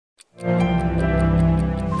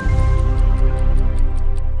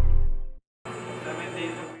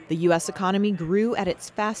The U.S. economy grew at its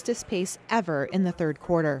fastest pace ever in the third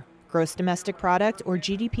quarter. Gross domestic product, or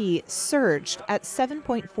GDP, surged at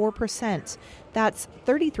 7.4%. That's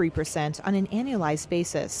 33% on an annualized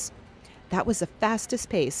basis. That was the fastest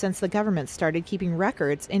pace since the government started keeping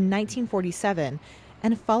records in 1947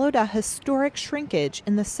 and followed a historic shrinkage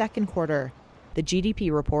in the second quarter. The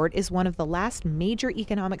GDP report is one of the last major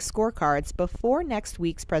economic scorecards before next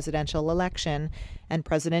week's presidential election, and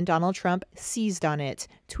President Donald Trump seized on it,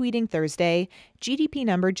 tweeting Thursday, "GDP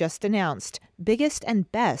number just announced, biggest and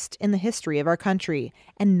best in the history of our country,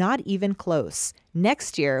 and not even close.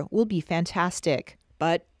 Next year will be fantastic."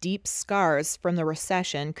 But deep scars from the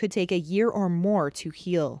recession could take a year or more to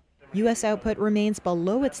heal. U.S. output remains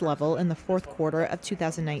below its level in the fourth quarter of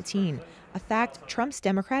 2019, a fact Trump's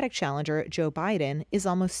Democratic challenger, Joe Biden, is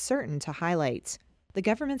almost certain to highlight. The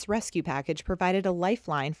government's rescue package provided a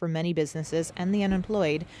lifeline for many businesses and the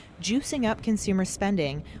unemployed, juicing up consumer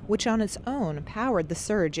spending, which on its own powered the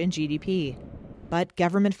surge in GDP. But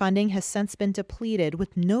government funding has since been depleted,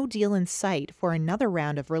 with no deal in sight for another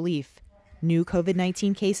round of relief. New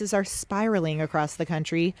COVID-19 cases are spiraling across the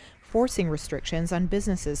country, forcing restrictions on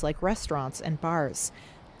businesses like restaurants and bars.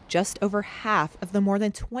 Just over half of the more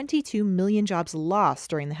than 22 million jobs lost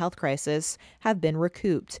during the health crisis have been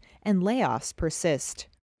recouped, and layoffs persist.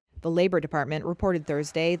 The Labor Department reported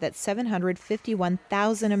Thursday that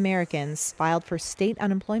 751,000 Americans filed for state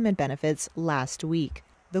unemployment benefits last week.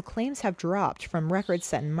 Though claims have dropped from records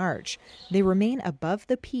set in March, they remain above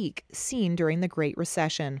the peak seen during the Great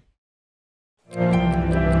Recession.